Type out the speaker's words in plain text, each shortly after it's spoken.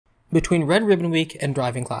Between Red Ribbon Week and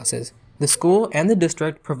driving classes, the school and the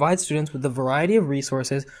district provide students with a variety of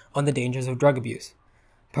resources on the dangers of drug abuse.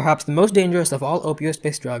 Perhaps the most dangerous of all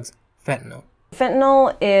opioid-based drugs, fentanyl.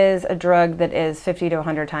 Fentanyl is a drug that is 50 to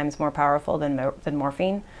 100 times more powerful than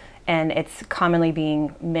morphine, and it's commonly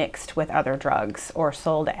being mixed with other drugs or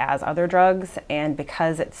sold as other drugs, and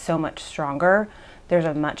because it's so much stronger, there's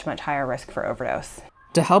a much higher risk for overdose.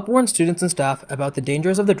 To help warn students and staff about the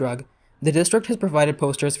dangers of the drug, the district has provided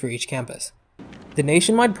posters for each campus. The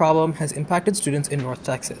nationwide problem has impacted students in North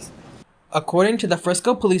Texas. According to the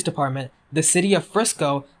Frisco Police Department, the city of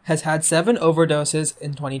Frisco has had 7 overdoses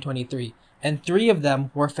in 2023, and 3 of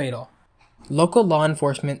them were fatal. Local law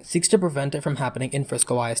enforcement seeks to prevent it from happening in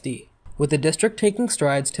Frisco ISD, with the district taking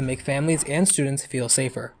strides to make families and students feel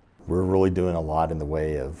safer. We're really doing a lot in the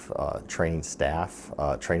way of training staff,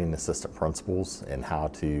 training assistant principals in how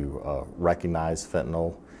to recognize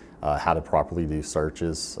fentanyl, how to properly do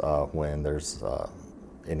searches when there's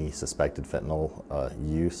any suspected fentanyl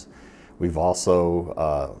use. We've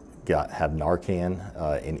also have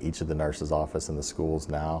Narcan in each of the nurses' office in the schools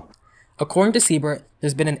now. According to Siebert,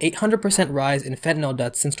 there's been an 800% rise in fentanyl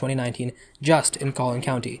deaths since 2019 just in Collin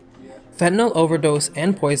County. Fentanyl overdose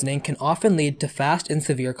and poisoning can often lead to fast and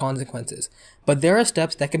severe consequences, but there are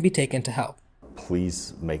steps that can be taken to help.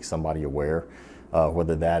 Please make somebody aware,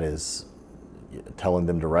 whether that is telling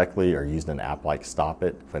them directly or using an app like Stop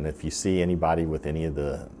It. And if you see anybody with any of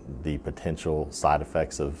the potential side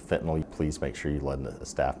effects of fentanyl, please make sure you let a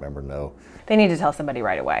staff member know. They need to tell somebody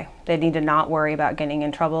right away. They need to not worry about getting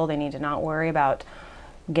in trouble. They need to not worry about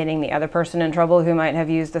getting the other person in trouble who might have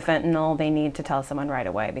used the fentanyl. They need to tell someone right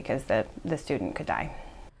away because the student could die.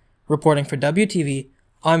 Reporting for WTV,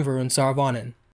 I'm Varun Saravanan.